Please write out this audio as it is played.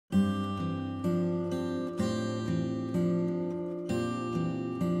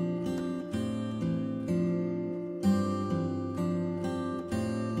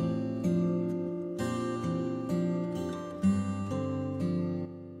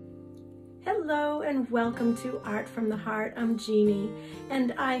Hello and welcome to Art from the Heart. I'm Jeannie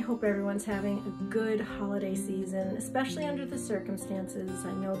and I hope everyone's having a good holiday season, especially under the circumstances.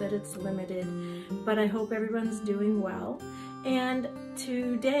 I know that it's limited, but I hope everyone's doing well. And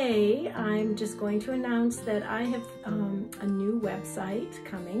today I'm just going to announce that I have a new website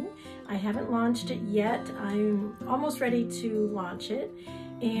coming. I haven't launched it yet. I'm almost ready to launch it,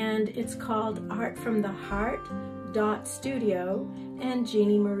 and it's called artfromtheheart.studio and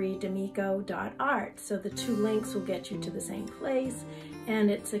jeanniemariedemico.art. So the two links will get you to the same place,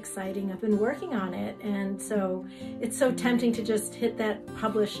 and it's exciting. I've been working on it, and so it's so tempting to just hit that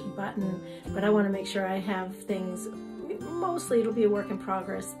publish button, but I want to make sure I have things. Mostly it'll be a work in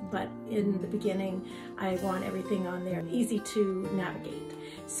progress, but in the beginning I want everything on there easy to navigate.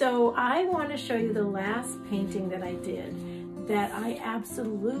 So I want to show you the last painting that I did that I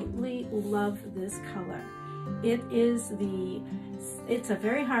absolutely love this color. It's a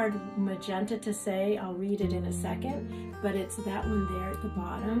very hard magenta to say. I'll read it in a second, but it's that one there at the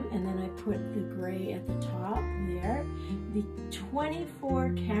bottom, and then I put the gray at the top there. The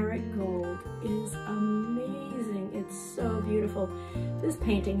 24 karat gold is amazing. It's so beautiful. This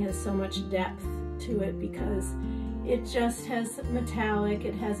painting has so much depth to it because it just has metallic,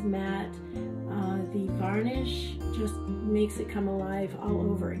 it has matte. The varnish just makes it come alive all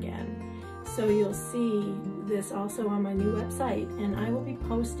over again. So you'll see this also on my new website, and I will be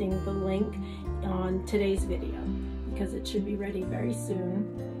posting the link on today's video because it should be ready very soon,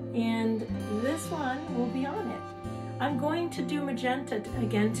 and this one will be on it. I'm going to do magenta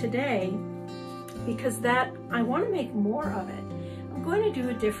again today because I want to make more of it. I'm going to do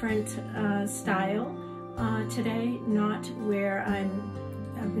a different style today, not where I've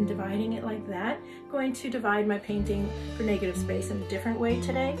been dividing it like that. I'm going to divide my painting for negative space in a different way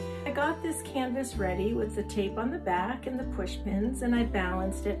today. I got this canvas ready with the tape on the back and the push pins, and I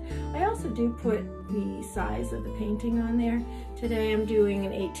balanced it. I also do put the size of the painting on there. Today I'm doing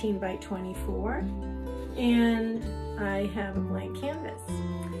an 18 by 24, and I have a blank canvas.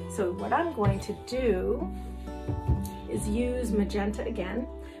 So what I'm going to do is use magenta again,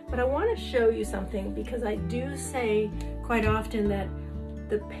 but I want to show you something because I do say quite often that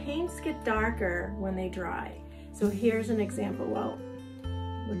the paints get darker when they dry. So here's an example. Well,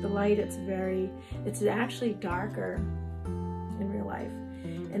 with the light it's actually darker in real life,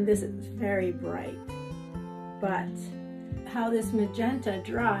 and this is very bright, but how this magenta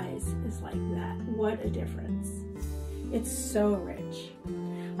dries is like that. What a difference. It's so rich.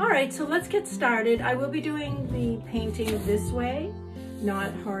 All right, so let's get started. I will be doing the painting this way,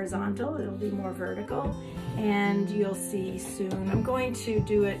 not horizontal. It'll be more vertical, and you'll see soon. I'm going to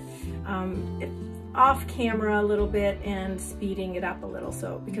do it off camera a little bit and speeding it up a little,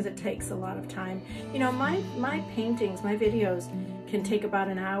 so because it takes a lot of time. You know, my paintings, my videos can take about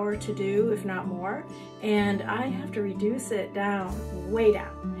an hour to do, if not more, and I have to reduce it down, way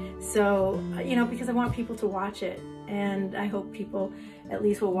down. So, you know, because I want people to watch it, and I hope people at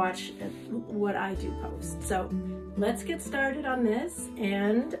least will watch what I do post. So let's get started on this,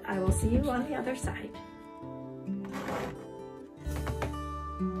 and I will see you on the other side.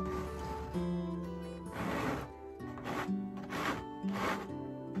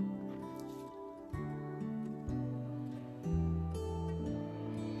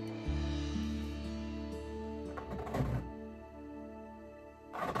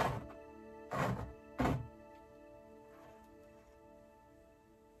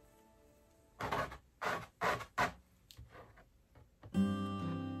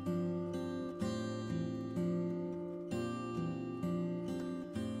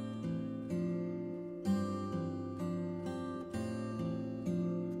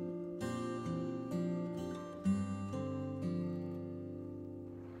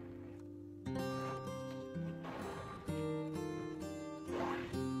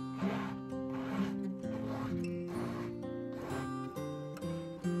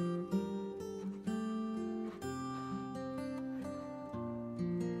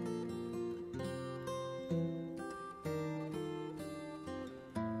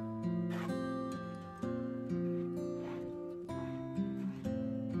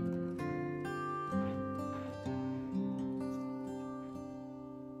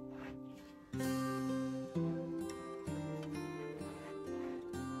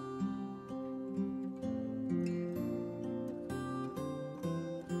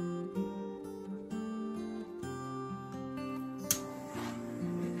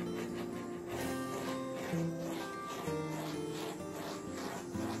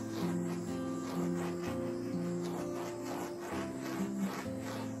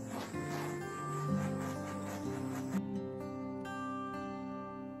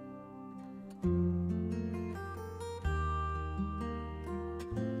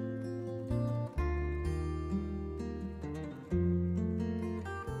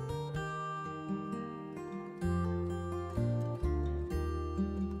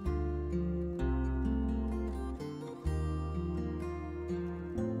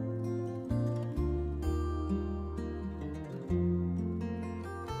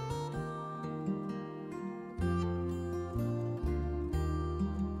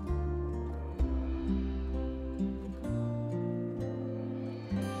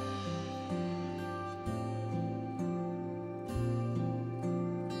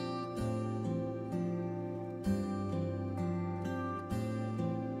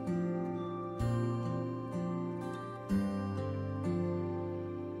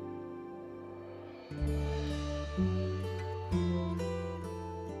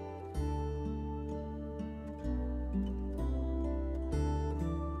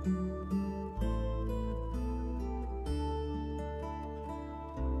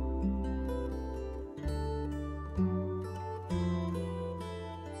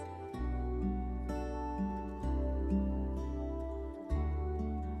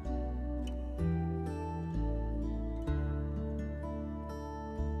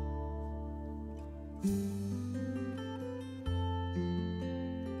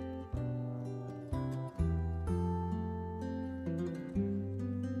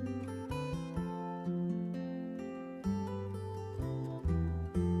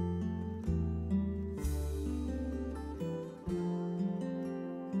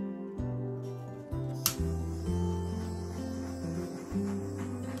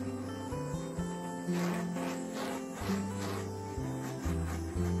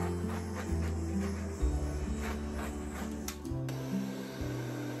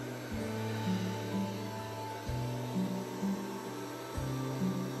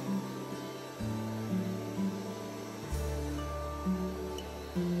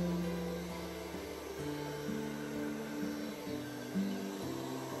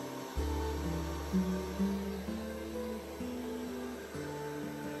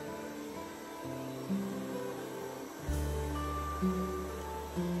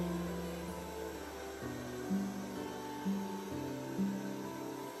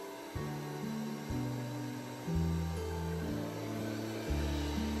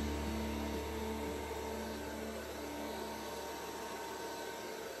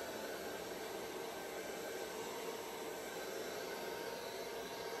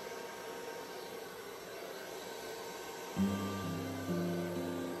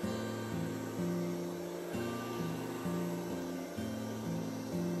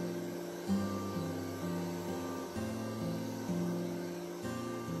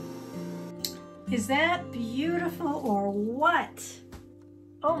 Is that beautiful or what?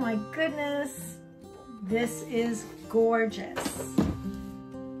 Oh my goodness, this is gorgeous.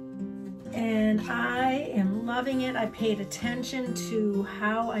 And I am loving it. I paid attention to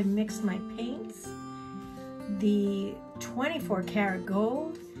how I mixed my paints. The 24 karat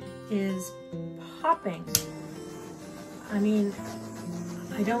gold is popping. I mean,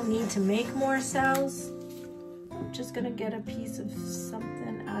 I don't need to make more cells. I'm just gonna get a piece of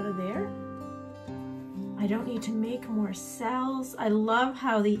something out of there. I don't need to make more cells. I love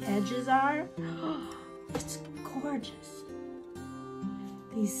how the edges are. It's gorgeous.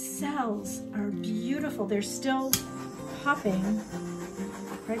 These cells are beautiful. They're still popping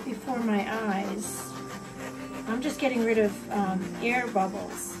right before my eyes. I'm just getting rid of air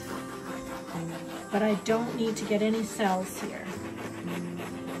bubbles, but I don't need to get any cells here.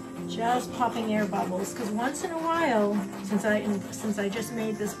 Just popping air bubbles, because once in a while, since I just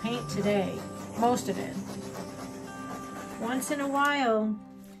made this paint today, most of it, once in a while,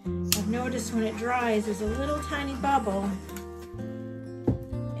 I've noticed when it dries, there's a little tiny bubble,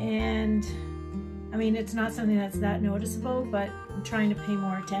 and I mean, it's not something that's that noticeable, but I'm trying to pay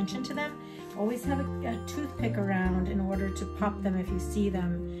more attention to them. Always have a toothpick around in order to pop them if you see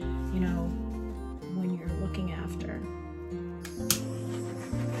them, you know, when you're looking after.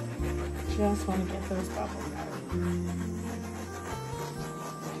 Just want to get those bubbles out.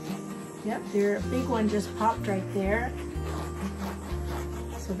 Yep, their big one just popped right there.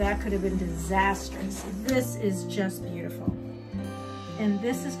 So that could have been disastrous. This is just beautiful. And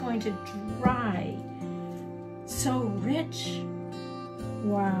this is going to dry so rich.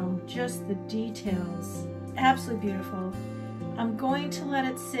 Wow, just the details. Absolutely beautiful. I'm going to let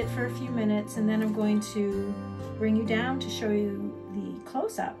it sit for a few minutes, and then I'm going to bring you down to show you the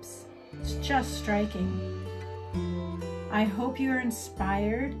close-ups. It's just striking. I hope you're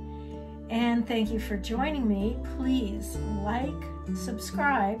inspired, and thank you for joining me. Please like,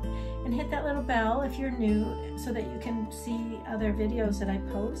 subscribe and hit that little bell if you're new so that you can see other videos that I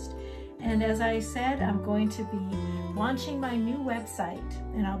post. And as I said, I'm going to be launching my new website,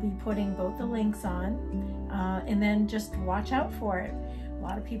 and I'll be putting both the links on, and then just watch out for it. A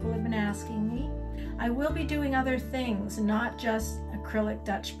lot of people have been asking me. I will be doing other things, not just acrylic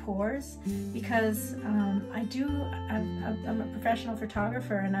Dutch pours, because I'm a professional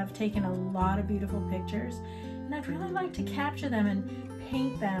photographer and I've taken a lot of beautiful pictures, and I'd really like to capture them and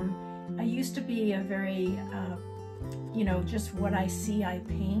paint them. I used to be a very you know, just what I see I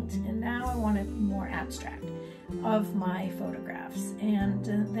paint, and now I want it more abstract of my photographs, and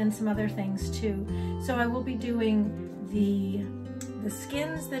then some other things too. So I will be doing the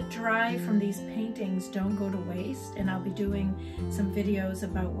skins that dry from these paintings don't go to waste, and I'll be doing some videos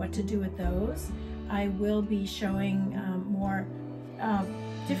about what to do with those. I will be showing more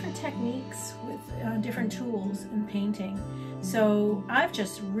different techniques with different tools in painting. So I've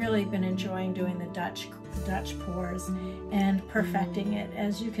just really been enjoying doing the Dutch pours and perfecting it.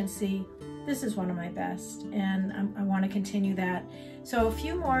 As you can see, this is one of my best, and I want to continue that. So a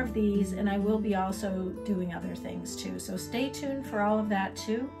few more of these, and I will be also doing other things too. So stay tuned for all of that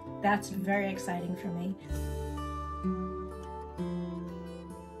too. That's very exciting for me.